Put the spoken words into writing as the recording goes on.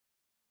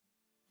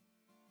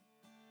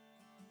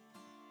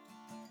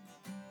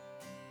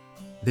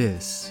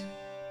This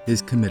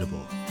is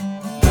Committable.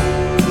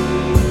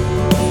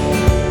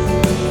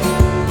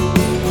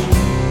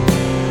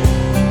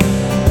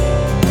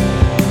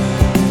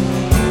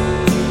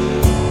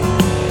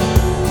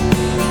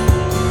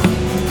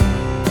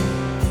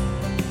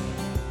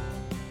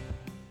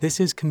 This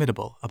is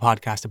Committable, a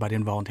podcast about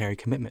involuntary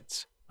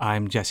commitments.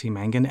 I'm Jesse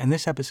Mangan, and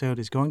this episode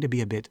is going to be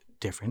a bit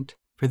different.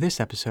 For this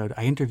episode,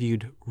 I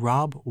interviewed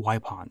Rob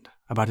Wypond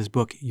about his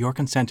book, Your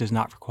Consent is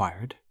Not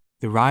Required: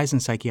 The Rise in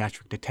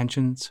Psychiatric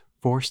Detentions,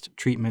 Forced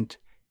Treatment,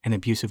 and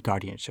Abusive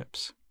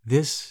Guardianships.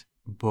 This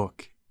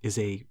book is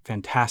a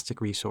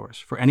fantastic resource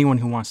for anyone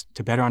who wants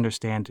to better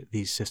understand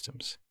these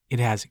systems. It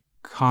has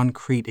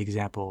concrete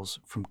examples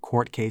from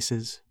court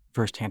cases,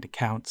 first-hand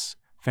accounts,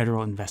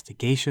 federal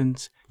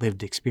investigations,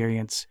 lived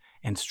experience,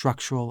 and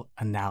structural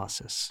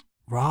analysis.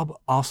 Rob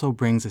also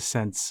brings a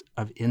sense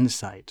of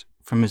insight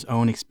from his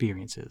own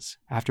experiences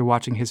after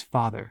watching his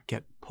father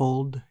get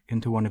pulled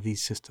into one of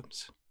these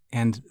systems.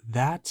 And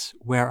that's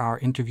where our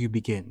interview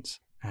begins.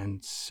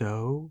 And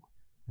so,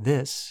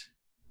 this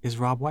is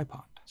Rob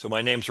Wypond. So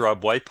my name's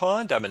Rob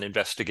Wypond. I'm an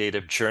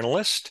investigative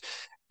journalist,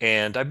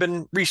 and I've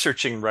been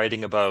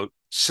writing about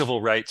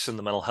civil rights in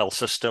the mental health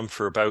system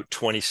for about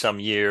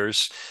 20-some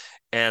years.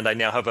 And I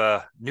now have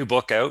a new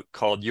book out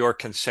called Your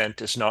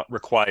Consent is Not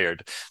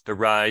Required: The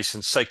Rise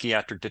in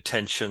Psychiatric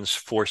Detentions,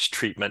 Forced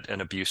Treatment,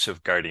 and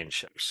Abusive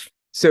Guardianships.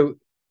 So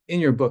in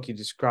your book, you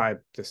describe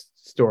the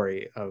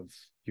story of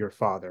your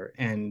father,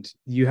 and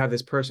you have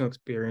this personal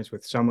experience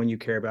with someone you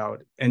care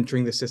about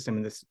entering the system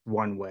in this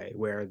one way,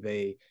 where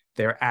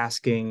they're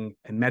asking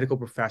a medical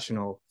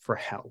professional for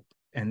help,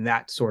 and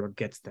that sort of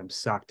gets them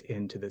sucked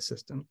into the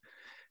system.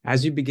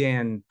 As you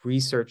began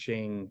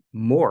researching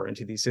more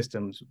into these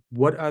systems,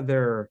 what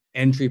other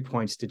entry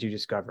points did you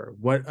discover?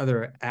 What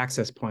other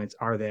access points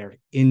are there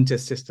into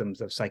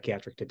systems of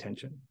psychiatric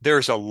detention?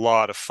 There's a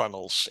lot of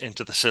funnels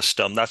into the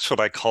system. That's what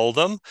I call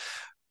them.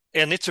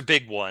 And it's a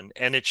big one.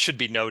 And it should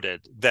be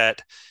noted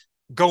that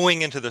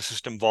going into the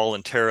system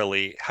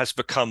voluntarily has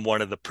become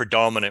one of the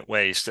predominant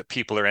ways that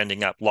people are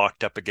ending up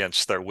locked up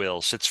against their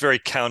wills. It's very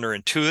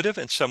counterintuitive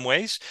in some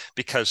ways,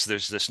 because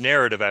there's this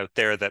narrative out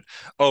there that,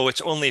 oh,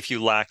 it's only if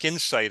you lack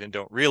insight and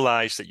don't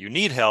realize that you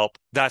need help,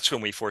 that's when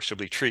we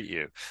forcibly treat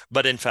you.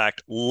 But in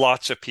fact,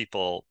 lots of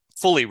people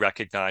fully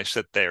recognize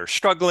that they're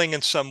struggling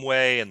in some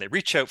way and they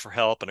reach out for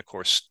help. And of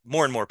course,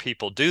 more and more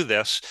people do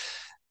this.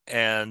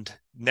 And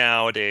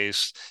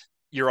nowadays,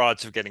 your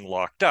odds of getting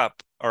locked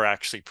up are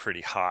actually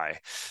pretty high.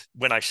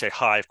 When I say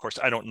high, of course,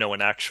 I don't know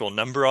an actual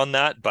number on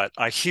that, but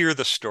I hear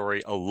the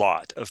story a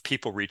lot of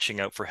people reaching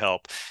out for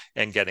help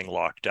and getting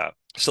locked up.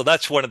 So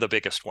that's one of the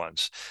biggest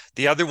ones.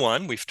 The other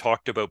one we've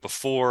talked about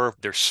before,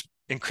 there's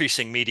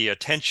increasing media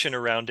attention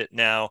around it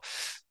now,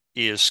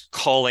 is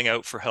calling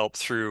out for help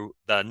through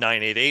the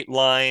 988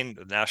 line,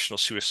 the National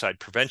Suicide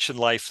Prevention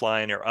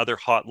Lifeline, or other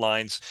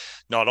hotlines.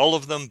 Not all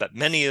of them, but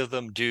many of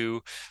them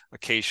do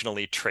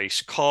occasionally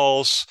trace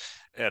calls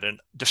at a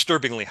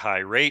disturbingly high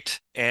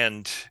rate,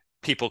 and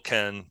people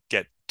can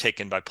get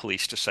taken by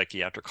police to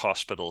psychiatric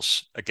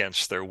hospitals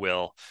against their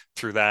will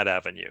through that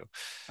avenue.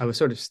 I was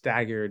sort of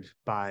staggered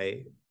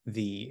by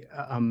the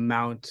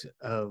amount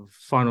of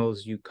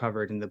funnels you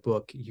covered in the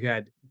book. You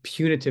had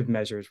punitive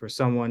measures where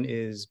someone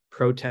is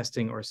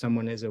protesting or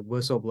someone is a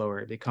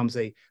whistleblower. It becomes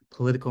a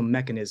political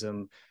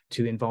mechanism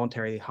to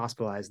involuntarily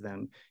hospitalize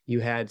them. You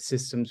had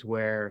systems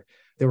where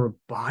there were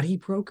body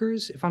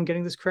brokers, if I'm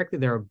getting this correctly.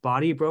 There are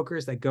body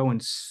brokers that go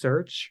and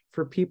search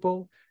for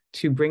people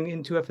to bring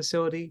into a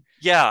facility.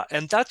 Yeah,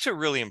 and that's a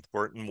really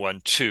important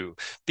one too,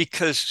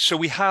 because so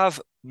we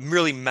have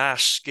really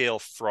mass scale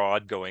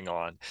fraud going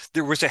on.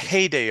 There was a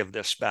heyday of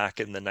this back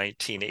in the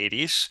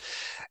 1980s,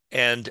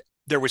 and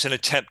there was an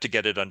attempt to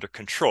get it under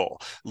control.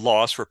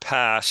 Laws were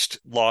passed,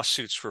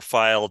 lawsuits were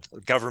filed,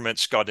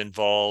 governments got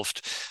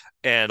involved,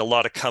 and a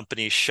lot of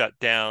companies shut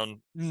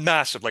down.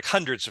 Massive, like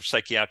hundreds of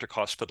psychiatric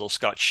hospitals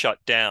got shut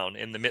down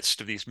in the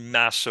midst of these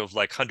massive,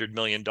 like $100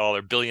 million,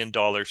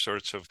 billion-dollar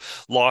sorts of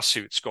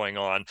lawsuits going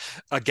on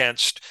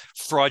against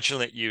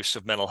fraudulent use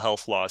of mental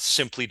health laws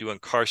simply to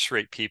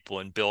incarcerate people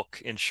and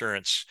bilk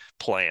insurance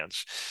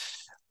plans.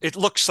 It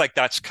looks like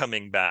that's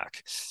coming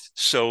back.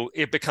 So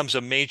it becomes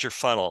a major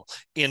funnel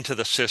into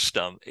the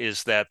system,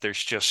 is that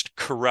there's just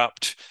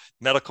corrupt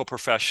medical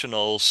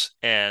professionals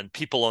and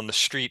people on the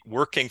street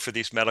working for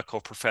these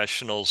medical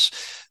professionals,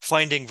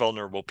 finding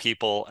vulnerable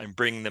people and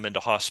bringing them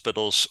into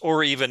hospitals.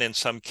 Or even in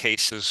some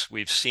cases,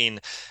 we've seen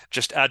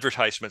just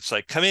advertisements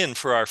like, come in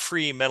for our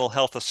free mental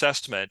health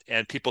assessment,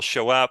 and people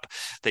show up,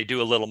 they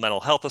do a little mental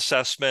health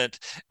assessment,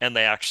 and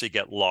they actually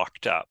get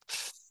locked up.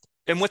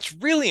 And what's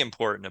really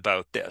important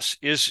about this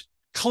is,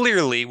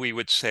 clearly we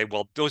would say,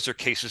 well, those are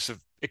cases of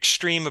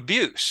extreme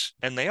abuse,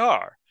 and they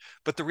are.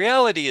 But the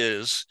reality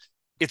is,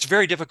 it's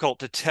very difficult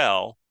to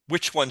tell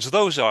which ones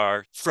those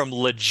are from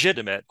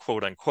legitimate,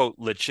 quote unquote,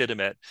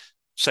 legitimate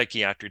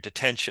psychiatric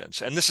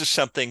detentions. And this is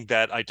something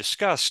that I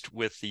discussed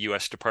with the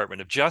U.S.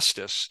 Department of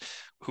Justice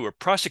who are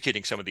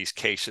prosecuting some of these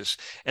cases,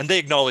 and they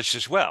acknowledged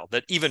as well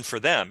that even for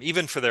them,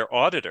 even for their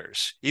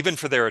auditors, even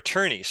for their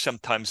attorneys,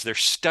 sometimes they're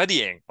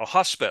studying a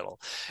hospital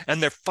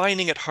and they're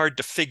finding it hard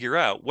to figure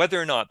out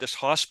whether or not this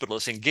hospital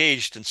is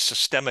engaged in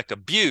systemic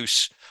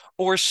abuse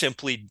or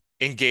simply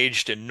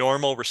engaged in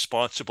normal,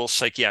 responsible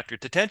psychiatric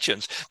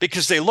detentions,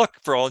 because they look,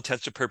 for all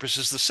intents and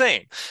purposes, the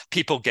same.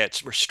 People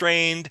get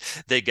restrained,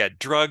 they get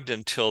drugged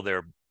until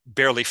they're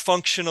barely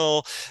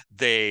functional.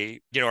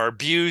 They, are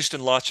abused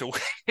in lots of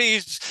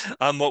ways,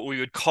 what we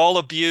would call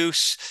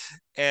abuse.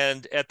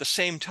 And at the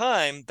same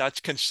time,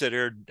 that's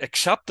considered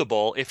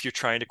acceptable if you're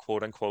trying to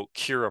quote unquote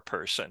cure a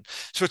person.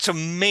 So it's a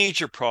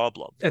major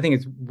problem. I think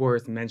it's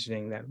worth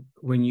mentioning that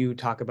when you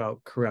talk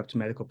about corrupt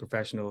medical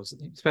professionals,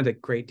 you spent a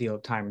great deal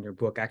of time in your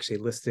book actually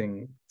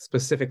listing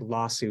specific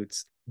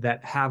lawsuits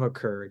that have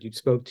occurred. You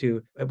spoke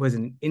to, it was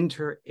an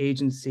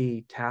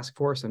interagency task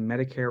force, a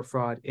Medicare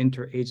fraud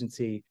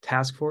interagency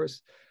task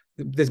force.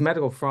 This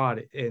medical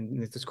fraud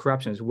and this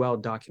corruption is well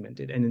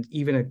documented, and it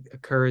even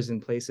occurs in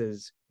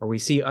places where we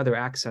see other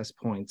access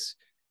points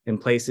in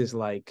places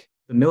like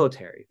the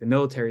military. The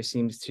military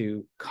seems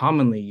to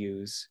commonly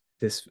use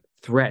this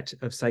threat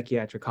of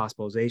psychiatric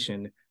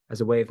hospitalization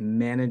as a way of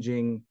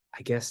managing,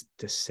 I guess,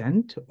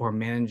 dissent or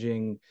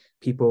managing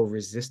people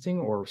resisting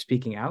or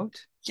speaking out.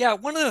 Yeah,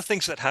 one of the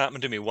things that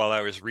happened to me while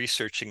I was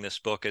researching this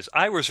book is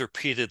I was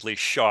repeatedly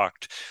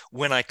shocked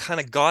when I kind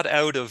of got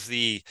out of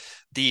the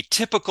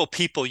typical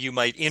people you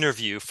might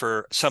interview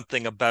for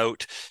something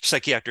about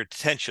psychiatric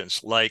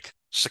detentions, like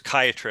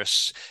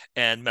psychiatrists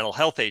and mental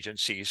health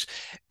agencies,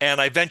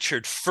 and I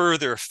ventured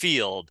further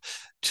afield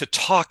to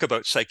talk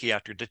about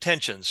psychiatric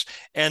detentions.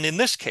 And in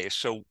this case,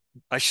 so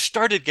I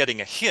started getting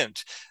a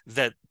hint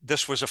that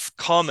this was a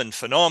common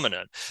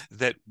phenomenon,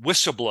 that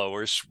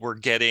whistleblowers were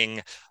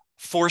getting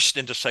forced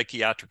into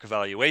psychiatric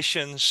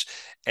evaluations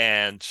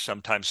and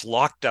sometimes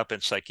locked up in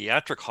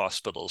psychiatric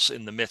hospitals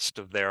in the midst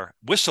of their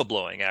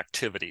whistleblowing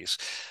activities.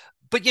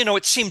 But,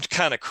 it seemed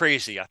kind of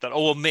crazy. I thought,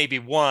 oh, well, maybe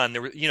one.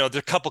 There were, there are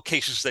a couple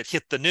cases that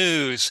hit the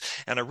news,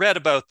 and I read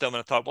about them, and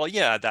I thought, well,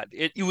 yeah,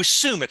 you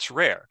assume it's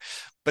rare.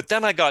 But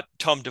then I got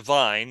Tom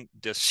Devine,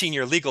 the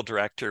senior legal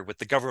director with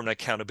the Government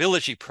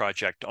Accountability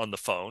Project, on the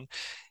phone.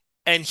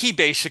 And he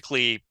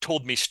basically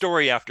told me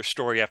story after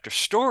story after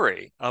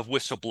story of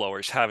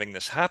whistleblowers having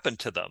this happen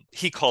to them.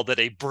 He called it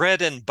a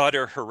bread and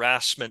butter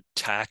harassment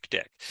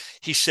tactic.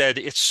 He said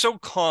it's so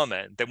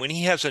common that when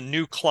he has a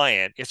new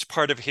client, it's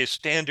part of his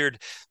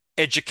standard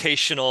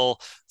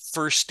educational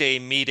first day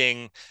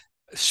meeting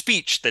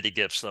speech that he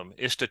gives them,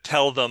 is to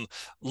tell them,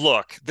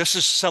 look, this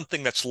is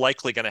something that's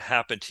likely going to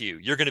happen to you.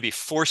 You're going to be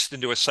forced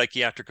into a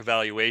psychiatric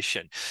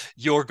evaluation.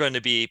 You're going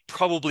to be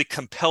probably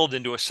compelled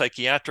into a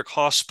psychiatric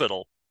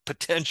hospital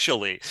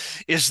potentially.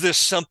 Is this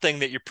something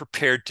that you're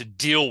prepared to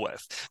deal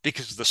with?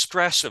 Because the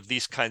stress of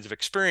these kinds of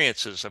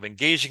experiences, of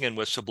engaging in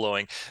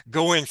whistleblowing,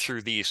 going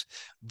through these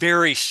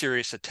very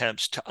serious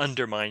attempts to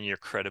undermine your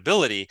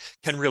credibility,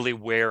 can really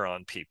wear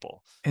on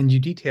people. And you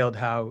detailed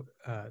how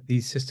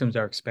these systems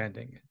are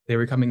expanding. They're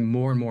becoming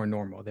more and more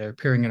normal. They're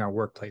appearing in our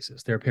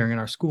workplaces. They're appearing in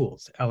our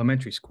schools,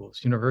 elementary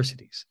schools,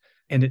 universities.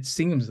 And it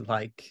seems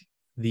like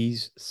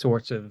these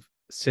sorts of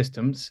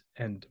systems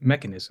and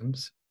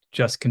mechanisms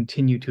just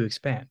continue to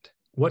expand.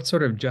 What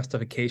sort of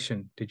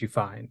justification did you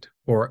find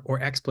or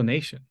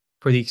explanation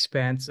for the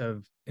expanse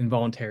of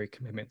involuntary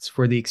commitments,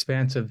 for the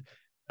expanse of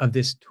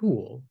this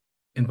tool,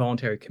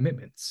 involuntary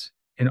commitments,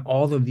 in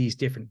all of these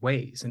different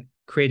ways and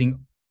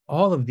creating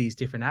all of these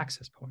different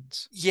access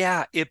points?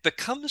 Yeah, it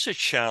becomes a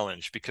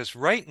challenge because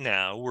right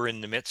now we're in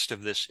the midst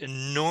of this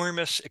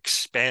enormous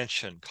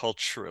expansion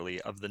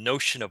culturally of the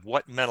notion of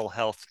what mental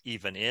health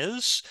even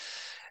is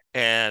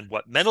and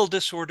what mental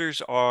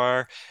disorders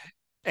are.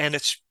 And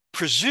it's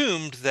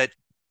presumed that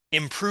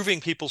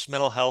improving people's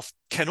mental health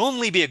can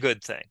only be a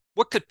good thing.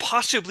 What could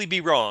possibly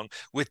be wrong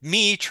with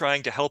me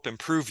trying to help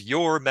improve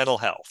your mental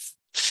health?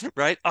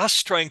 Right?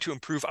 Us trying to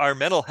improve our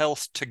mental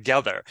health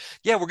together.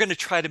 Yeah, we're going to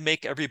try to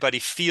make everybody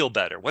feel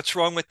better. What's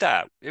wrong with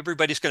that?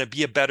 Everybody's going to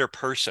be a better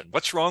person.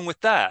 What's wrong with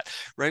that?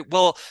 Right?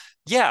 Well,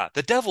 yeah,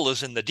 the devil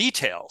is in the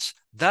details.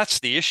 That's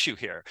the issue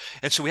here.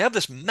 And so we have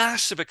this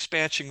massive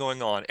expansion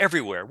going on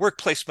everywhere.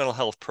 Workplace mental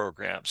health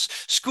programs,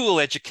 school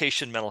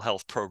education mental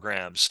health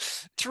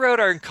programs, throughout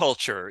our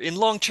culture, in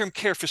long-term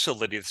care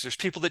facilities. There's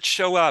people that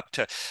show up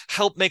to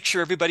help make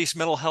sure everybody's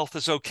mental health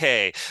is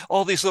okay.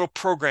 All these little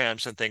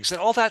programs and things. And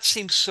all that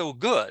seems so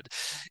good,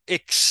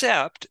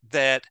 except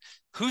that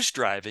who's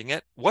driving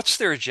it? What's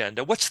their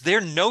agenda? What's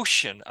their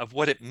notion of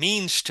what it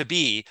means to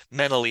be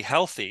mentally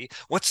healthy?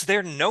 What's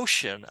their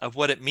notion of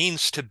what it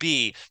means to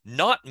be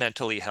not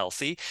mentally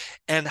healthy?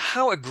 And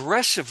how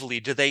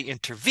aggressively do they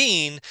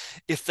intervene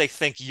if they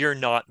think you're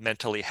not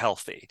mentally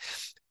healthy?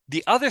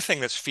 The other thing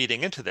that's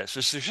feeding into this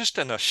is there's just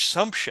an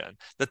assumption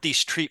that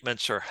these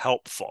treatments are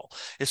helpful.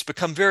 It's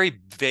become very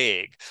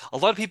vague. A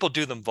lot of people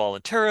do them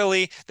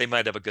voluntarily. They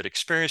might have a good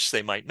experience.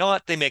 They might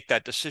not. They make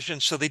that decision.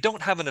 So they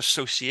don't have an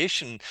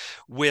association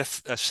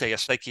with, say, a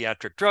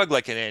psychiatric drug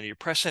like an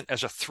antidepressant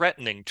as a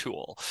threatening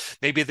tool.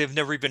 Maybe they've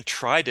never even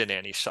tried an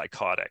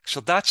antipsychotic.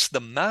 So that's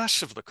the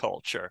mass of the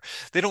culture.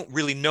 They don't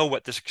really know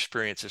what this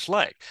experience is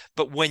like.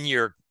 But when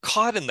you're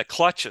caught in the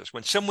clutches,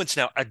 when someone's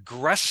now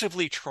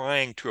aggressively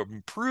trying to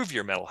improve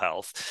your mental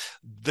health,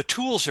 the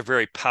tools are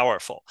very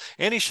powerful.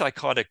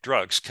 Antipsychotic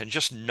drugs can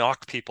just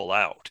knock people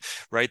out,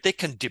 right? They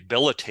can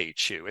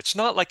debilitate you. It's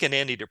not like an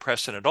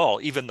antidepressant at all,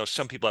 even though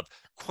some people have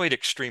quite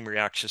extreme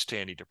reactions to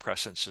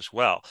antidepressants as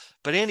well.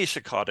 But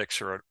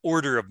antipsychotics are an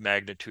order of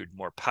magnitude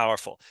more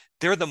powerful.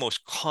 They're the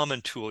most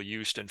common tool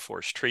used in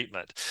forced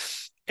treatment.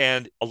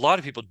 And a lot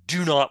of people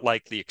do not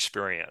like the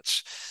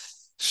experience.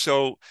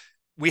 So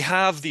we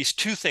have these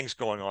two things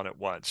going on at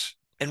once.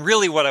 And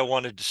really what I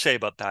wanted to say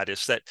about that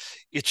is that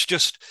it's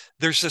just,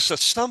 there's this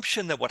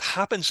assumption that what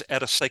happens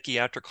at a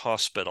psychiatric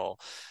hospital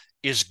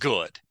is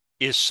good,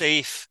 is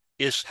safe,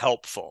 is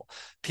helpful.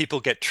 People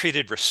get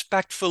treated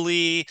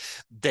respectfully.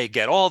 They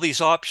get all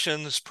these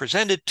options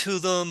presented to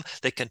them.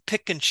 They can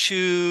pick and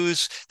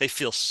choose. They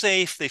feel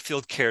safe. They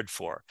feel cared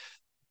for.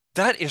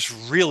 That is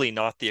really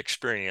not the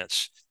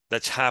experience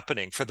that's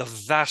happening for the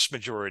vast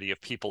majority of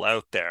people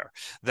out there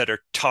that are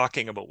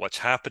talking about what's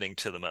happening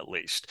to them, at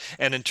least.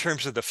 And in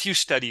terms of the few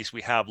studies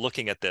we have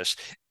looking at this,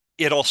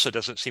 it also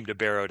doesn't seem to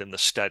bear out in the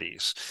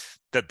studies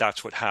that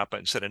that's what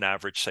happens at an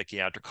average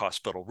psychiatric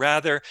hospital.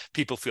 Rather,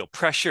 people feel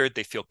pressured,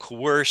 they feel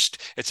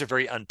coerced. It's a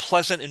very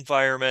unpleasant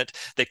environment.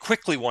 They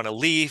quickly want to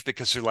leave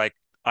because they're like,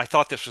 I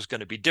thought this was going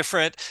to be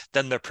different.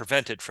 Then they're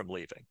prevented from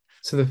leaving.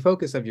 So the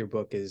focus of your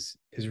book is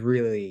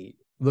really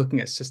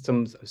looking at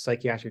systems of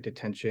psychiatric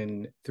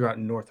detention throughout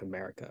North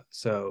America.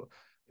 So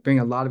bring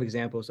a lot of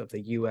examples of the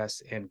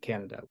US and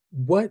Canada.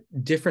 What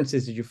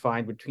differences did you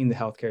find between the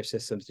healthcare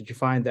systems? Did you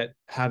find that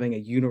having a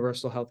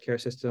universal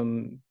healthcare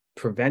system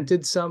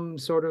prevented some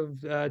sort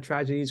of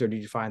tragedies, or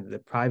did you find that the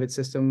private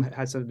system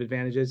had some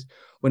advantages?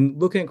 When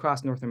looking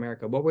across North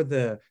America, what were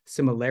the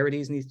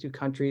similarities in these two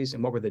countries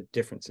and what were the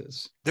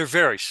differences? They're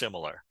very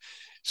similar.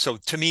 So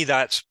to me,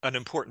 that's an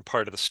important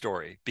part of the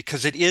story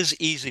because it is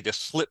easy to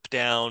slip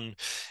down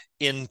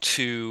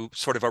into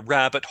sort of a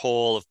rabbit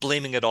hole of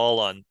blaming it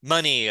all on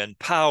money and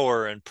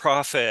power and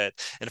profit.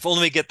 And if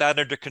only we get that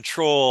under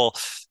control,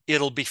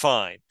 it'll be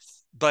fine.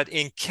 But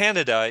in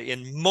Canada,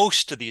 in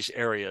most of these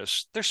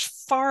areas, there's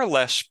far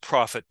less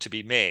profit to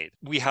be made.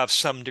 We have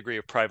some degree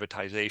of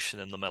privatization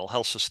in the mental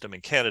health system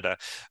in Canada,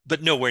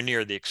 but nowhere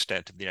near the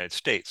extent of the United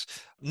States.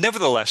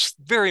 Nevertheless,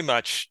 very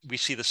much we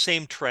see the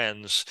same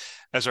trends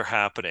as are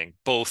happening,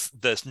 both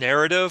this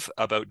narrative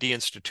about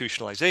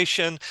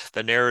deinstitutionalization,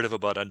 the narrative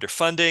about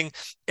underfunding,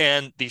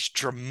 and these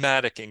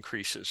dramatic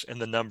increases in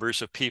the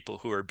numbers of people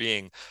who are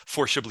being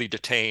forcibly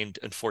detained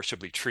and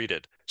forcibly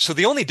treated. So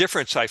the only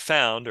difference I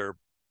found, or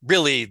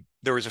really,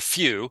 there was a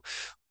few,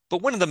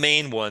 but one of the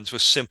main ones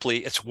was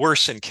simply it's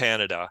worse in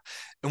Canada.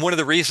 And one of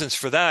the reasons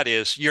for that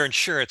is your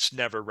insurance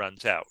never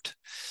runs out.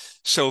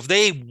 So if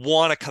they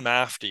want to come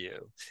after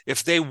you,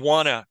 if they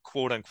want to,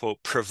 quote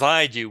unquote,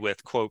 provide you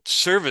with, quote,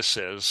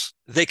 services,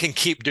 they can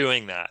keep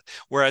doing that.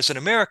 Whereas in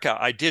America,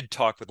 I did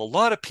talk with a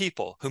lot of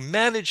people who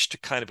managed to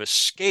kind of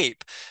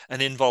escape an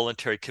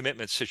involuntary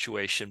commitment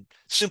situation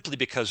simply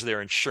because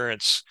their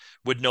insurance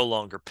would no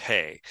longer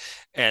pay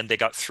and they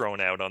got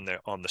thrown out on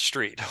the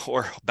street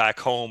or back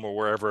home or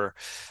wherever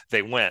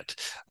they went.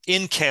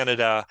 In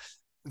Canada,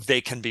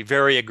 they can be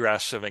very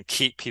aggressive and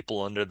keep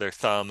people under their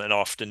thumb and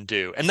often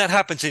do. And that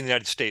happens in the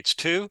United States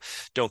too.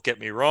 Don't get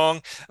me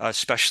wrong,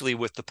 especially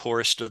with the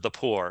poorest of the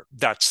poor.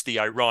 That's the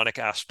ironic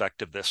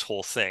aspect of this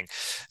whole thing.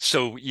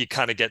 So you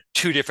kind of get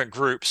two different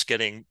groups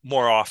getting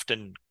more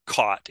often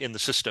caught in the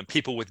system,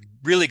 people with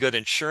really good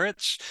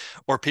insurance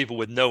or people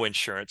with no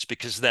insurance,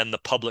 because then the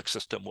public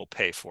system will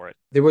pay for it.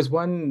 There was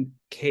one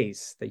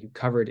case that you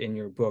covered in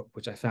your book,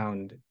 which I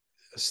found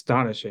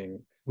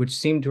astonishing, which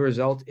seemed to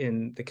result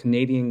in the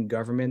Canadian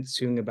government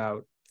suing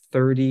about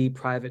 30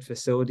 private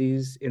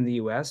facilities in the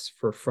US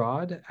for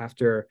fraud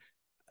after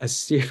a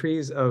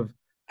series of,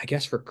 I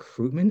guess,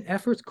 recruitment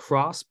efforts,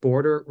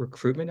 cross-border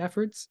recruitment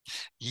efforts.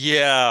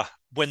 Yeah.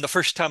 When the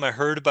first time I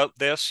heard about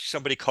this,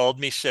 somebody called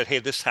me, said, hey,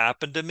 this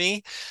happened to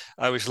me.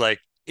 I was like,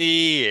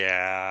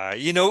 yeah,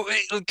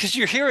 because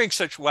you're hearing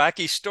such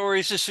wacky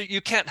stories, so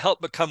you can't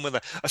help but come with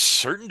a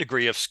certain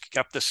degree of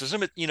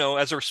skepticism.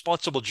 As a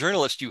responsible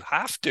journalist, you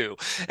have to.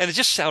 And it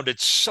just sounded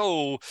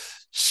so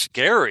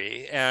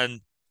scary and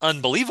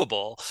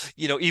unbelievable,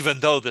 even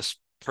though this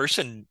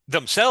person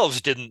themselves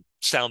didn't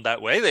sound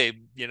that way.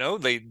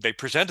 They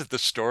presented the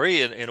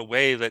story in a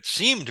way that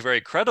seemed very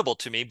credible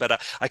to me,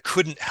 but I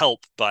couldn't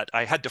help but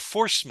I had to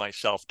force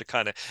myself to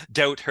kind of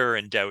doubt her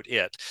and doubt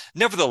it.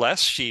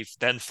 Nevertheless, she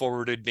then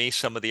forwarded me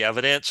some of the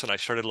evidence and I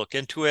started to look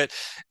into it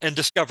and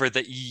discovered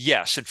that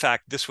yes, in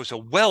fact, this was a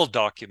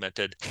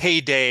well-documented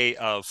heyday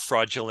of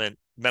fraudulent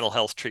mental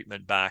health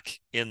treatment back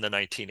in the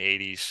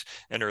 1980s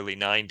and early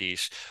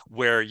 90s,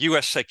 where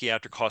US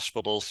psychiatric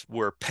hospitals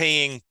were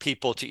paying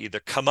people to either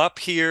come up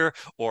here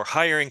or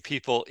hiring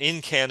people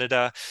in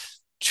Canada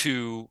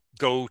to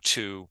go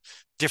to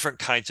different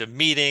kinds of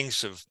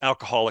meetings of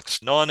Alcoholics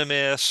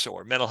Anonymous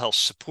or mental health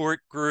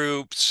support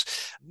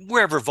groups,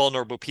 wherever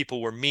vulnerable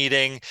people were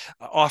meeting,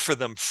 offer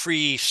them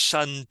free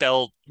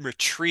Sunbelt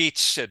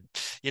retreats and,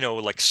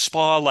 like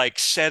spa-like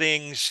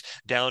settings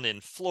down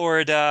in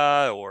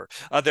Florida or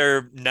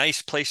other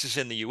nice places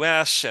in the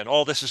US. And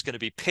all this is going to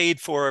be paid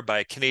for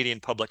by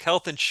Canadian public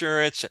health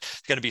insurance.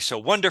 It's going to be so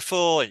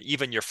wonderful. And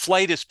even your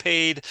flight is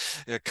paid.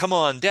 Come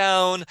on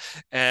down.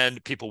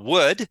 And people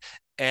would.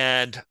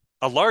 And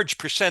a large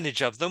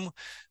percentage of them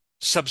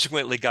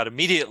subsequently got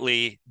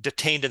immediately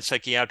detained in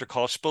psychiatric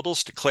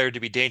hospitals, declared to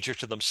be dangerous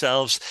to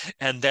themselves.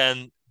 And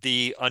then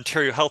the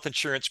Ontario Health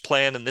Insurance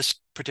Plan, in this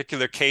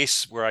particular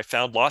case, where I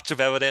found lots of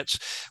evidence,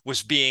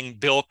 was being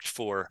bilked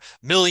for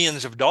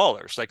millions of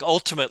dollars. Like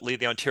ultimately,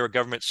 the Ontario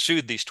government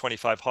sued these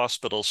 25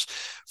 hospitals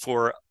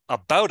for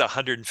about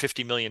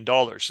 $150 million,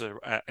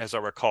 as I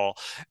recall,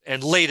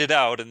 and laid it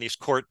out in these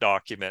court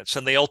documents.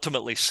 And they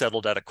ultimately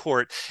settled out of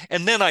court.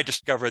 And then I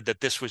discovered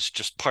that this was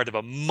just part of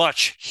a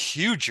much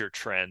huger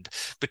trend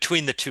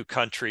between the two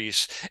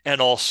countries and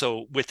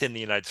also within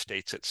the United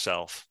States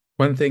itself.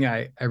 One thing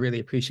I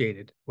really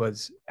appreciated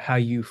was how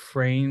you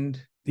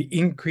framed the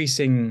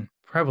increasing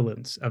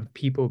prevalence of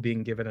people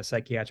being given a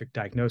psychiatric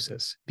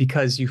diagnosis,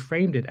 because you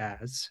framed it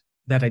as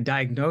that a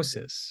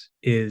diagnosis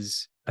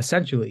is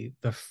essentially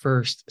the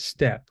first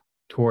step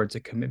towards a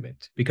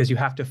commitment, because you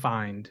have to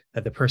find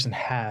that the person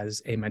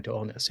has a mental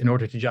illness in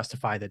order to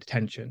justify the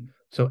detention.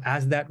 So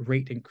as that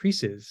rate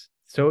increases,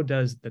 so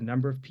does the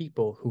number of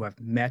people who have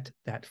met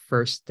that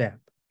first step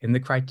in the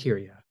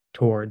criteria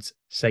towards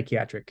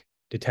psychiatric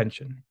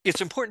detention. It's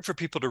important for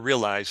people to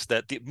realize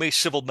that the way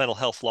civil mental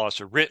health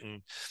laws are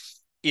written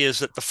is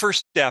that the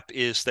first step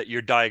is that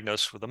you're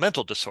diagnosed with a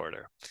mental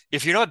disorder.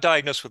 If you're not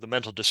diagnosed with a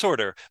mental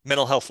disorder,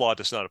 mental health law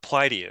does not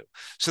apply to you.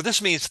 So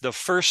this means the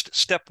first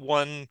step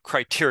one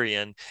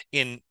criterion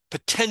in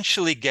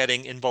potentially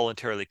getting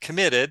involuntarily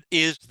committed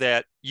is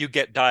that you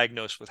get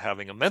diagnosed with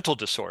having a mental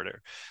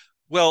disorder.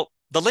 Well,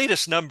 the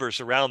latest numbers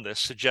around this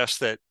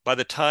suggest that by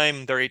the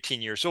time they're 18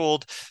 years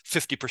old,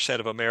 50%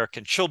 of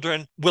American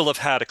children will have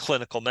had a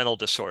clinical mental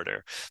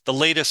disorder. The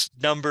latest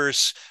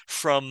numbers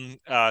from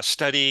a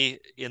study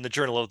in the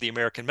Journal of the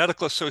American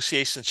Medical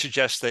Association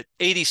suggest that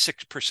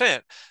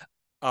 86%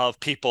 of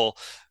people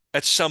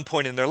at some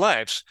point in their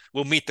lives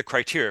will meet the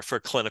criteria for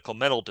a clinical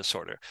mental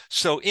disorder.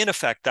 So in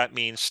effect, that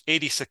means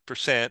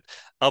 86%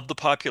 of the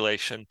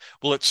population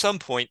will at some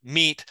point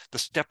meet the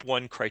step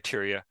one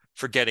criteria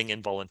for getting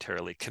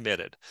involuntarily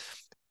committed.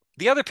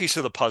 The other piece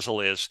of the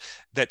puzzle is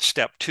that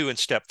step two and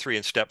step three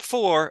and step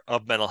four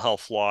of mental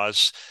health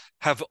laws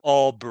have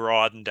all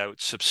broadened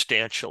out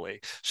substantially.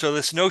 So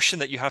this notion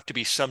that you have to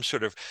be some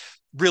sort of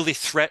really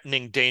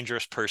threatening,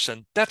 dangerous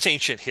person, that's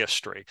ancient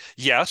history.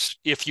 Yes,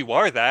 if you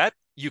are that,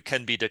 you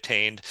can be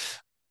detained,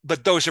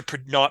 but those are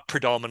not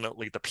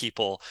predominantly the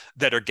people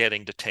that are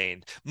getting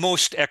detained.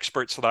 Most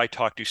experts that I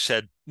talked to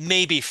said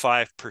maybe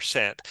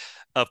 5%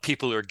 of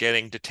people who are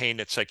getting detained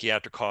at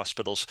psychiatric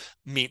hospitals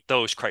meet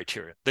those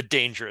criteria, the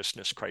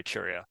dangerousness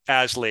criteria,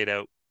 as laid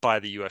out by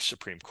the US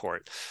Supreme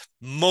Court.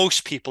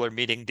 Most people are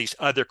meeting these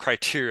other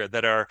criteria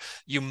that are,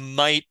 you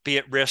might be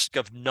at risk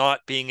of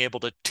not being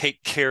able to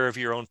take care of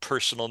your own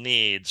personal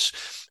needs,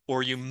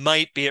 or you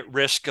might be at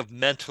risk of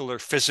mental or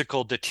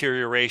physical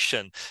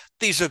deterioration.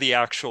 These are the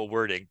actual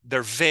wording.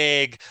 They're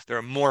vague, they're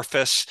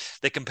amorphous,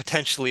 they can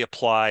potentially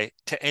apply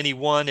to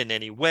anyone in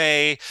any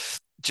way.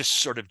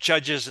 Just sort of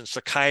judges and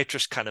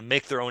psychiatrists kind of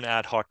make their own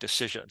ad hoc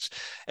decisions.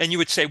 And you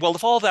would say, well,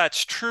 if all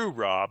that's true,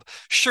 Rob,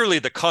 surely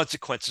the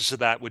consequences of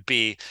that would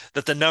be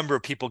that the number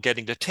of people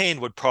getting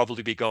detained would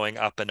probably be going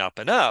up and up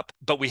and up.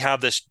 But we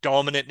have this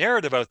dominant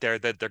narrative out there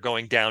that they're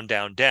going down,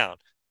 down, down.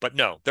 But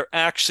no, they're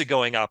actually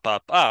going up,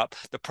 up, up.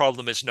 The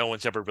problem is no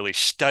one's ever really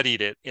studied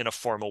it in a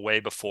formal way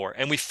before.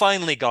 And we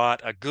finally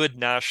got a good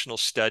national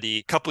study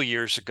a couple of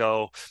years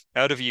ago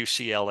out of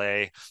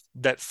UCLA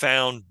that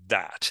found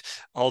that.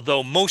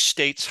 Although most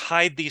states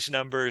hide these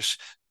numbers,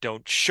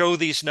 don't show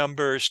these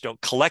numbers,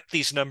 don't collect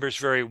these numbers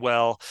very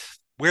well,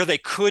 where they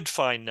could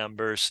find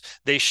numbers,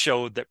 they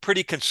showed that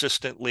pretty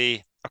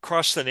consistently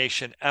across the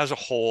nation as a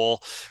whole,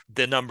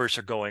 the numbers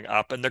are going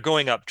up, and they're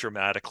going up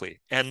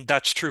dramatically. And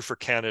that's true for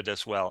Canada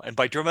as well. And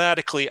by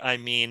dramatically, I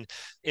mean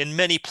in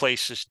many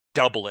places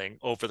doubling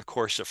over the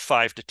course of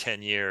 5 to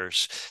 10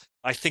 years.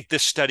 I think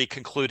this study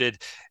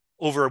concluded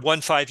over a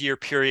 5-year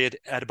period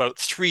at about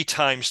 3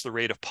 times the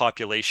rate of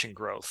population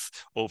growth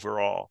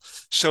overall.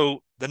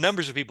 So the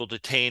numbers of people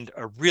detained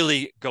are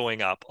really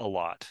going up a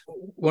lot.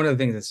 One of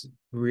the things that's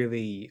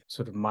really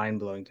sort of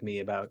mind-blowing to me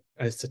about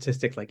a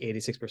statistic like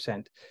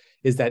 86%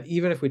 is that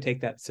even if we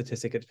take that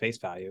statistic at face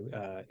value,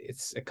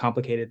 it's a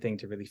complicated thing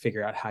to really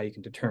figure out how you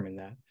can determine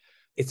that.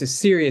 It's a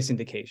serious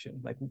indication,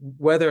 like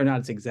whether or not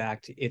it's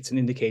exact, it's an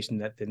indication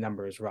that the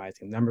number is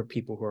rising, the number of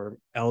people who are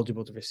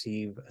eligible to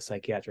receive a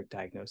psychiatric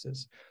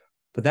diagnosis.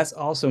 But that's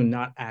also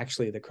not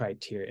actually the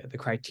criteria. The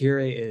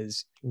criteria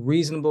is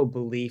reasonable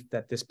belief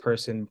that this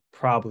person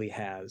probably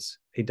has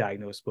a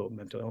diagnosable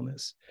mental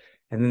illness.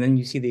 And then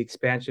you see the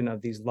expansion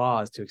of these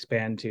laws to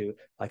expand to,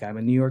 like I'm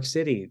in New York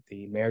City,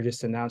 the mayor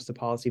just announced a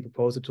policy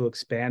proposal to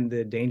expand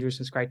the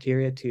dangerousness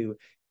criteria to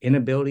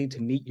inability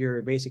to meet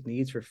your basic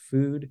needs for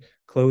food,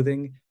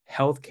 clothing,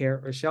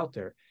 healthcare, or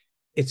shelter.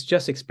 It's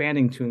just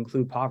expanding to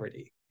include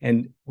poverty.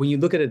 And when you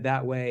look at it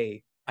that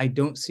way, I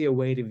don't see a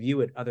way to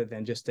view it other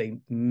than just a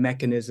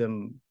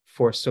mechanism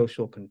for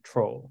social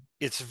control.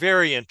 It's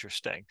very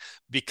interesting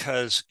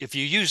because if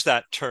you use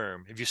that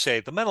term, if you say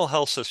the mental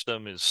health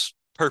system is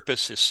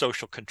purpose is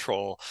social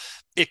control,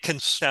 it can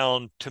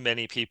sound to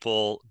many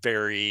people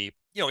very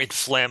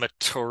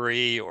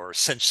inflammatory or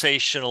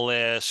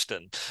sensationalist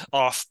and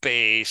off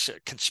base,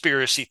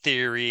 conspiracy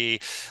theory,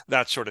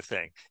 that sort of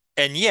thing.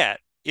 And yet,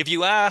 if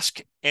you ask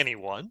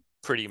anyone,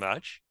 pretty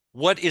much,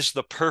 what is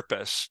the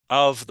purpose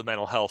of the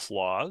mental health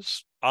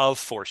laws, of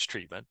forced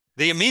treatment?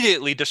 They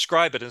immediately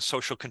describe it in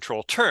social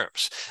control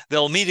terms.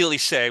 They'll immediately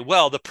say,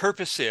 well, the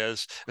purpose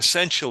is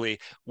essentially,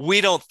 we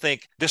don't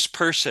think this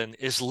person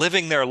is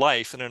living their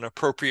life in an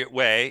appropriate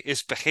way,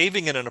 is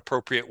behaving in an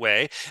appropriate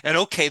way. And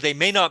okay, they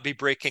may not be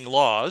breaking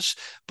laws,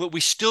 but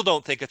we still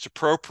don't think it's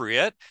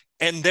appropriate.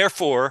 And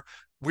therefore,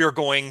 we're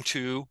going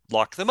to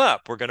lock them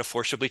up. We're going to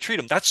forcibly treat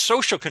them. That's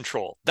social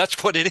control.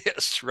 That's what it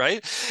is,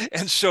 right?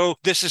 And so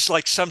this is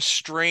like some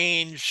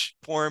strange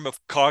form of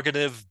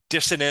cognitive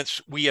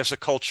dissonance we as a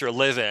culture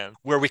live in,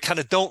 where we kind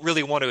of don't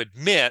really want to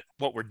admit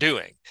what we're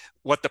doing,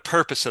 what the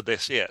purpose of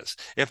this is.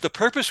 If the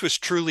purpose was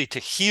truly to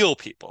heal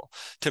people,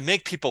 to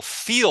make people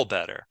feel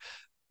better,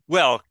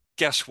 well,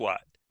 guess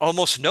what?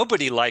 Almost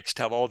nobody likes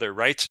to have all their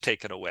rights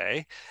taken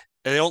away.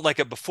 And they don't like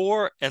it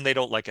before, and they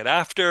don't like it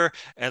after,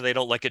 and they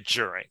don't like it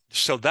during.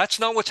 So that's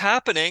not what's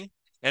happening.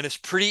 And it's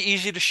pretty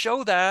easy to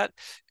show that.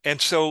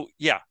 And so,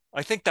 yeah,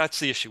 I think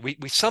that's the issue.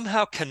 We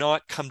somehow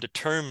cannot come to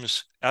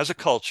terms as a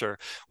culture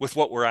with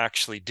what we're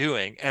actually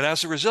doing. And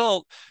as a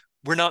result,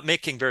 we're not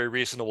making very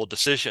reasonable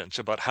decisions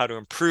about how to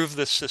improve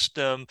the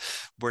system.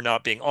 We're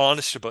not being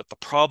honest about the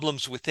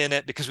problems within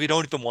it because we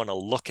don't even want to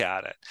look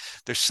at it.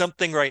 There's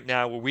something right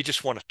now where we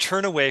just want to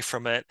turn away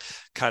from it,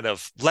 kind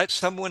of let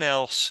someone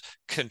else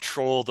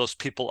control those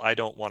people I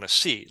don't want to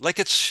see. Like,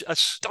 it's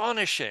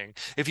astonishing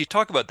if you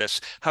talk about this,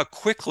 how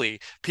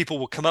quickly people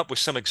will come up with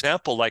some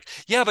example like,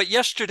 yeah, but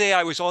yesterday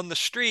I was on the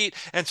street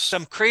and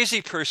some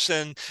crazy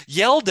person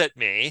yelled at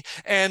me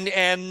and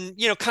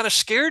kind of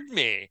scared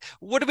me.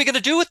 What are we going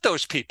to do with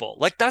those people?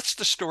 Like, that's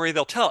the story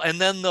they'll tell.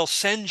 And then they'll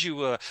send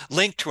you a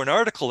link to an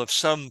article of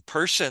some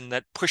person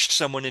that pushed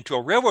someone into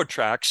a railroad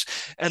tracks,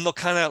 and they'll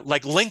kind of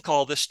like link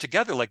all this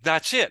together. Like,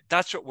 that's it.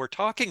 That's what we're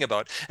talking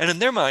about. And in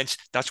their minds,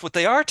 that's what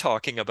they are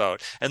talking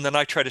about. And then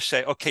I try to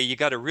say, okay, you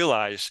got to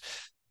realize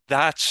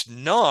that's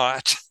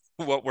not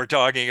what we're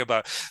talking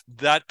about.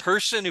 That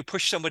person who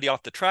pushed somebody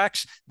off the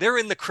tracks, they're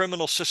in the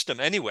criminal system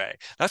anyway.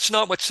 That's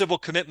not what civil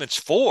commitment's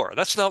for.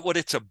 That's not what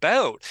it's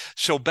about.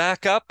 So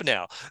back up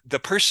now. The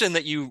person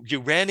that you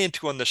ran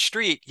into on the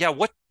street, yeah,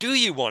 what do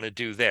you want to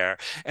do there?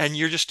 And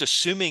you're just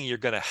assuming you're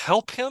going to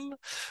help him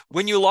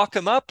when you lock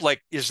him up.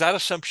 Like, is that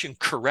assumption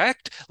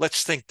correct?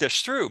 Let's think this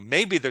through.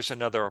 Maybe there's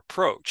another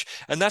approach.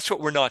 And that's what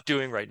we're not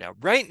doing right now.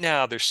 Right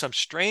now, there's some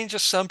strange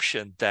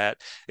assumption that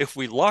if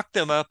we lock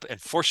them up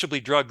and forcibly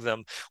drug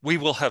them, we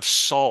will have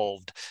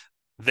solved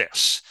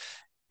this.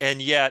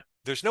 And yet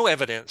there's no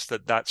evidence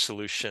that that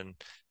solution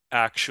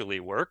actually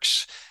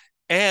works.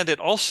 And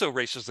it also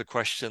raises the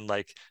question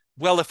like,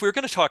 well, if we're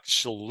going to talk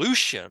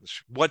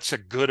solutions, what's a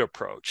good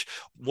approach?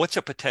 What's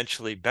a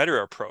potentially better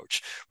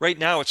approach? Right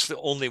now, it's the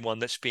only one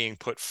that's being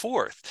put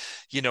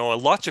forth.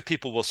 Lots of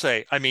people will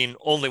say, I mean,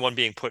 only one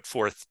being put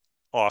forth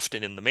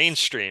often in the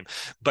mainstream,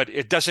 but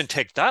it doesn't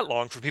take that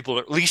long for people to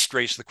at least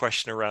raise the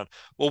question around,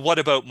 well, what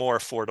about more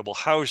affordable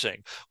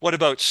housing? What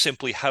about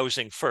simply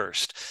housing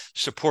first?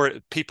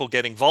 Support people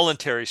getting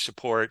voluntary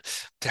support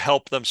to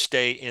help them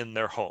stay in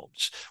their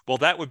homes. Well,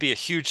 that would be a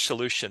huge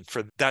solution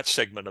for that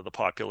segment of the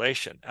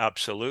population.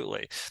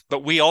 Absolutely.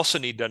 But we also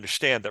need to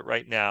understand that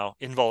right now,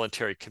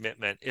 involuntary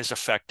commitment is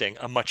affecting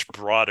a much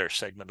broader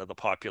segment of the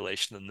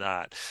population than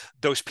that.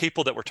 Those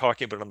people that we're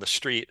talking about on the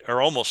street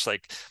are almost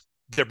like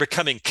they're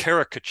becoming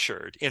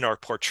caricatured in our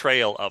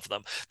portrayal of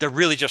them. They're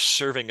really just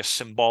serving a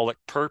symbolic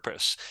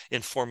purpose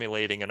in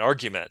formulating an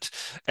argument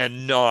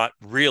and not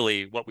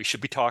really what we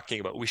should be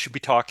talking about. We should be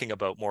talking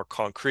about more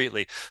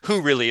concretely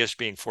who really is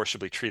being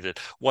forcibly treated,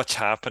 what's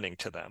happening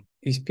to them.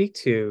 You speak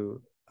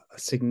to a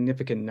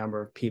significant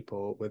number of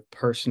people with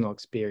personal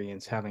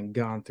experience having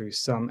gone through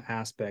some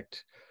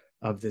aspect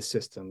of this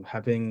system,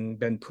 having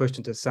been pushed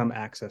into some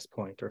access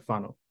point or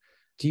funnel.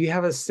 Do you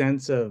have a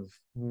sense of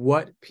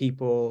what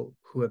people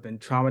who have been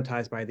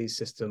traumatized by these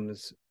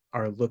systems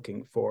are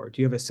looking for?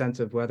 Do you have a sense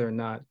of whether or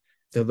not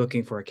they're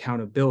looking for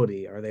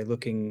accountability? Are they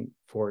looking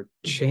for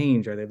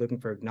change? Are they looking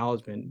for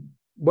acknowledgement?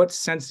 What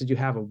sense did you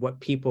have of what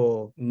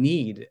people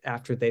need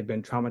after they've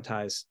been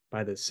traumatized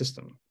by the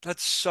system?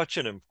 That's such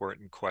an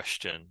important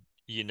question,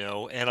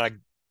 and I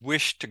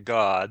wish to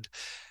God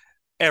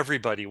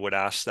everybody would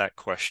ask that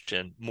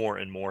question more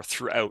and more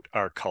throughout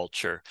our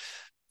culture,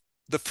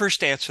 the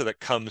first answer that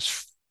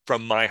comes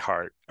from my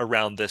heart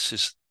around this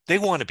is they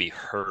want to be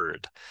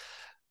heard.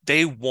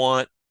 They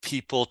want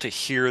people to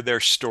hear their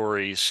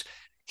stories,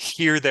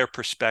 hear their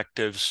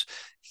perspectives,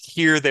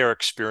 hear their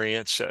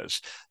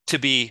experiences, to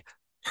be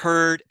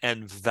heard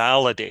and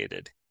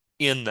validated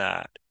in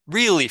that,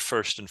 really,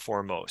 first and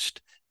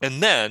foremost.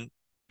 And then,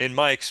 in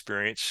my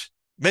experience,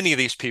 many of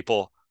these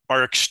people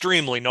are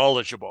extremely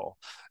knowledgeable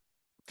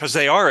because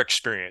they are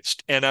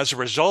experienced. And as a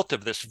result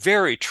of this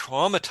very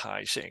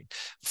traumatizing,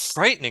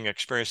 frightening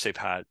experience they've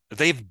had,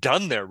 they've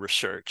done their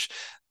research,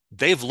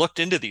 they've looked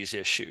into these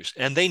issues,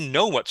 and they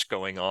know what's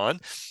going on.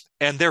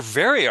 And they're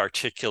very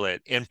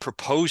articulate in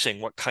proposing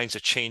what kinds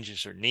of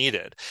changes are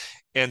needed.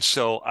 And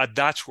so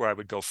that's where I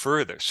would go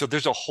further. So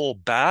there's a whole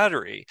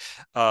battery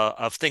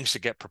of things that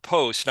get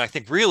proposed. And I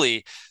think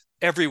really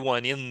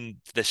everyone in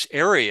this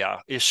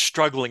area is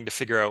struggling to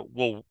figure out,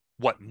 well,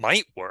 what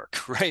might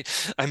work, right?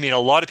 I mean, a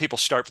lot of people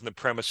start from the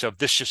premise of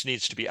this just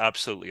needs to be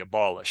absolutely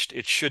abolished.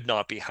 It should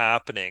not be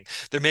happening.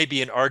 There may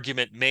be an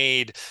argument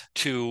made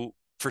to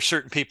for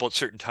certain people at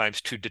certain times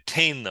to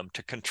detain them,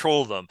 to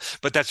control them,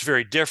 but that's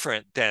very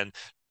different than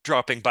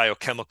dropping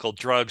biochemical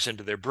drugs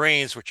into their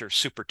brains, which are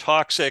super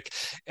toxic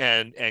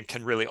and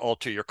can really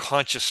alter your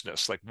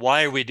consciousness. Like,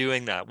 why are we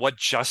doing that? What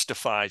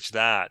justifies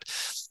that?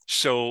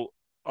 So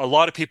a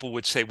lot of people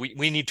would say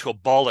we need to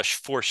abolish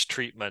forced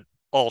treatment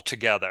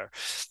altogether.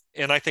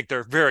 And I think there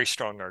are very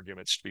strong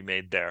arguments to be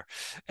made there.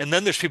 And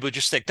then there's people who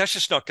just think that's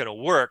just not going to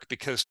work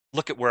because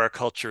look at where our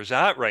culture is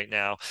at right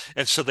now.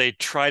 And so they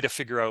try to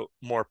figure out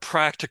more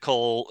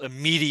practical,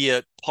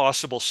 immediate,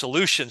 possible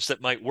solutions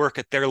that might work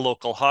at their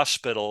local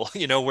hospital,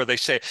 where they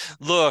say,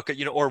 look,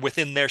 or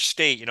within their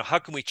state, how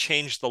can we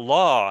change the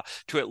law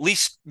to at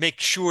least make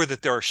sure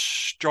that there are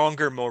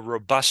stronger, more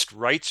robust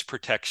rights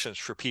protections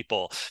for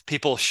people?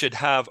 People should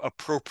have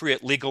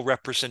appropriate legal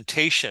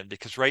representation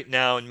because right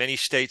now in many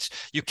states,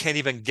 you can't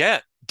even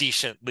get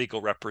decent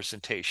legal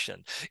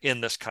representation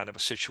in this kind of a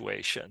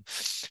situation.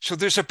 So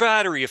there's a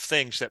battery of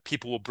things that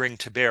people will bring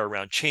to bear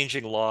around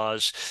changing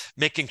laws,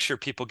 making sure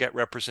people get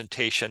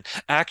representation,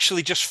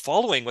 actually just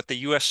following what the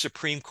US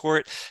Supreme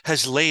Court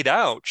has laid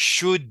out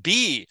should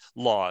be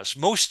laws.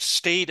 Most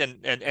state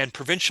and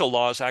provincial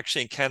laws,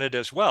 actually in Canada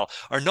as well,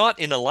 are not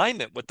in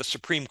alignment with the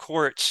Supreme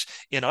Courts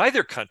in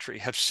either country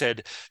have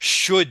said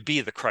should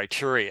be the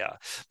criteria,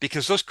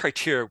 because those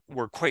criteria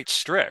were quite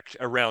strict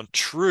around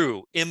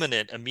true,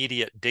 imminent,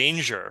 immediate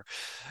danger,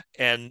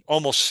 and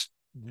almost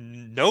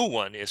no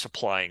one is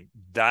applying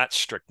that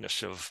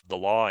strictness of the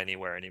law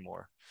anywhere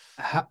anymore.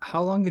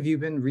 How long have you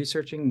been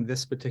researching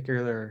this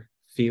particular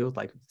field,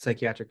 like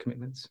psychiatric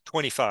commitments?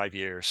 25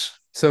 years.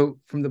 So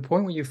from the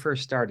point where you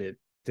first started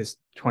this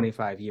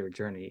 25-year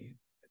journey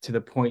to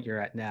the point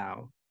you're at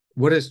now,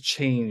 what has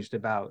changed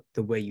about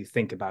the way you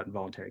think about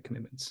involuntary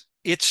commitments?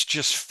 It's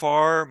just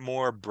far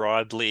more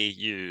broadly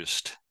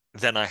used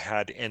than I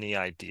had any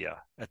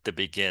idea at the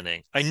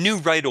beginning. I knew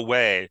right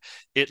away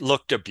it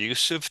looked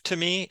abusive to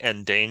me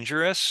and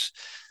dangerous.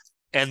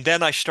 And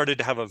then I started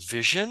to have a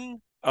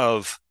vision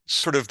of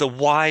sort of the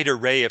wide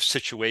array of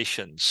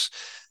situations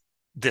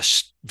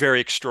this very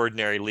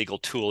extraordinary legal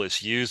tool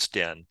is used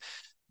in.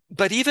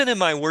 But even in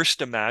my worst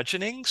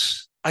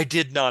imaginings, I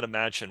did not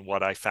imagine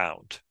what I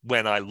found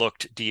when I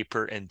looked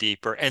deeper and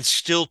deeper. And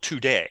still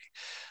today,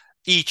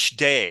 each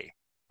day,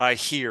 I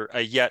hear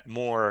a yet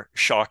more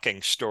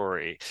shocking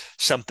story,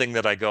 something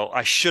that I go,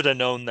 I should have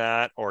known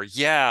that, or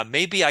yeah,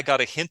 maybe I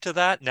got a hint of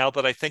that now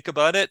that I think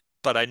about it,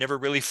 but I never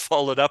really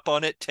followed up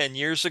on it 10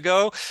 years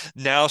ago.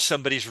 Now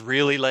somebody's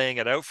really laying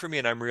it out for me,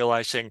 and I'm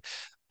realizing,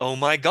 oh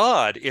my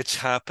God, it's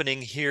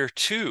happening here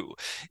too.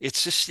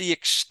 It's just the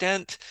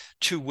extent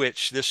to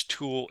which this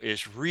tool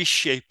is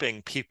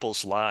reshaping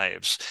people's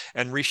lives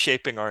and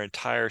reshaping our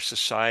entire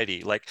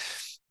society. Like,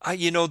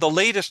 the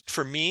latest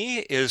for me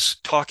is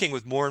talking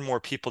with more and more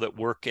people that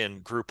work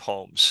in group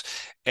homes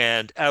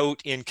and out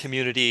in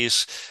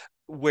communities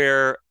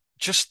where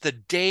just the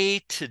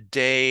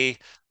day-to-day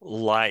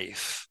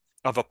life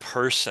of a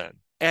person,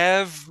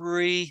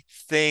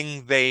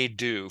 everything they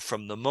do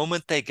from the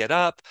moment they get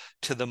up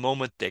to the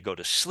moment they go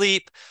to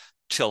sleep,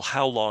 till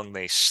how long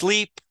they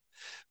sleep,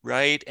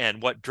 right?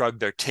 And what drug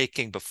they're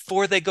taking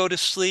before they go to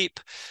sleep.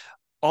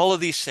 All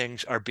of these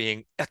things are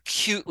being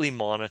acutely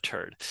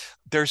monitored.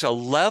 There's a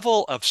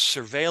level of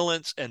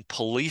surveillance and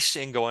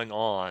policing going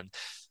on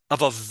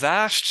of a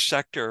vast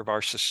sector of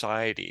our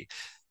society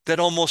that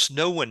almost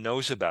no one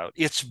knows about.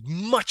 It's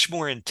much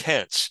more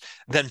intense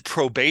than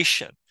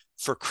probation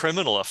for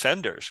criminal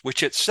offenders,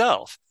 which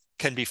itself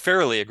can be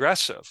fairly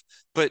aggressive.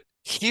 But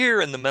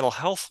here in the mental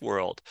health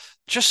world,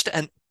 just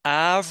an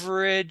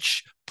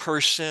average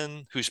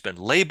person who's been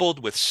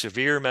labeled with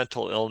severe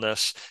mental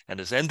illness and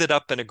has ended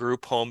up in a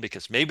group home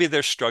because maybe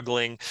they're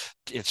struggling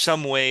in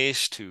some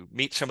ways to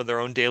meet some of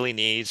their own daily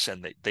needs,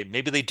 and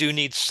maybe they do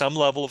need some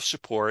level of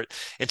support.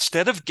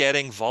 Instead of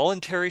getting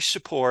voluntary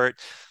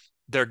support,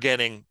 they're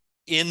getting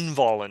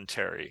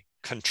involuntary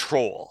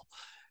control.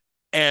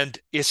 And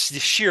it's the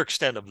sheer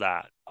extent of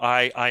that.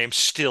 I am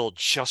still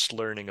just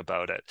learning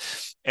about it.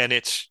 And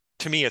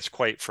to me, it's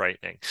quite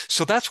frightening.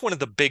 So that's one of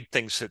the big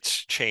things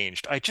that's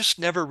changed. I just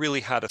never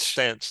really had a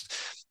sense,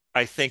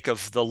 I think,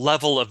 of the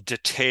level of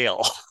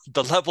detail,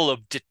 the level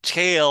of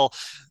detail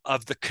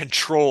of the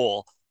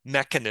control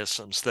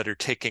mechanisms that are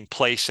taking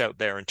place out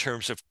there in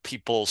terms of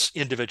people's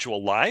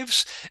individual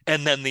lives.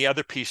 And then the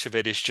other piece of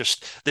it is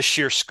just the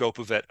sheer scope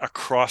of it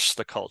across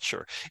the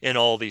culture in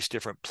all these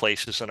different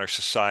places in our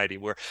society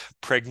where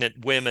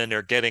pregnant women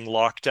are getting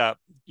locked up,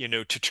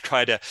 to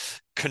try to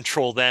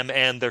control them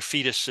and their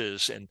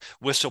fetuses, and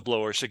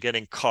whistleblowers are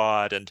getting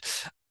caught, and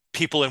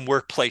people in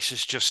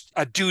workplaces, just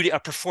a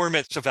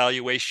performance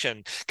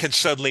evaluation can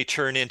suddenly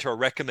turn into a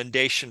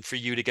recommendation for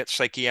you to get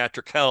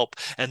psychiatric help.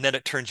 And then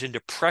it turns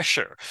into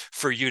pressure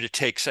for you to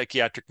take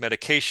psychiatric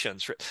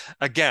medications.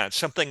 Again,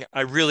 something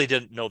I really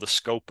didn't know the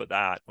scope of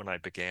that when I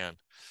began.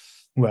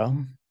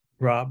 Well,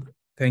 Rob,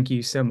 thank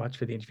you so much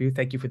for the interview.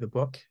 Thank you for the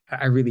book.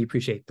 I really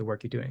appreciate the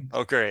work you're doing.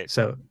 Oh, great.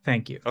 So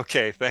thank you.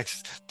 Okay,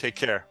 thanks. Take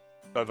care.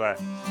 Bye-bye.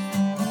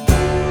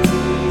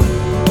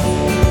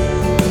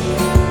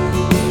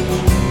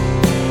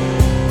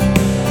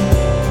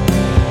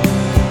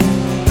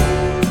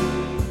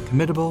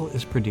 Committable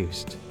is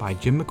produced by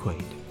Jim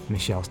McQuaid,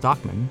 Michelle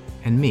Stockman,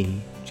 and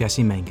me,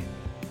 Jesse Mangan.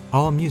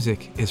 All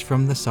music is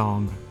from the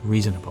song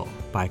Reasonable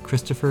by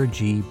Christopher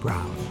G.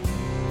 Brown.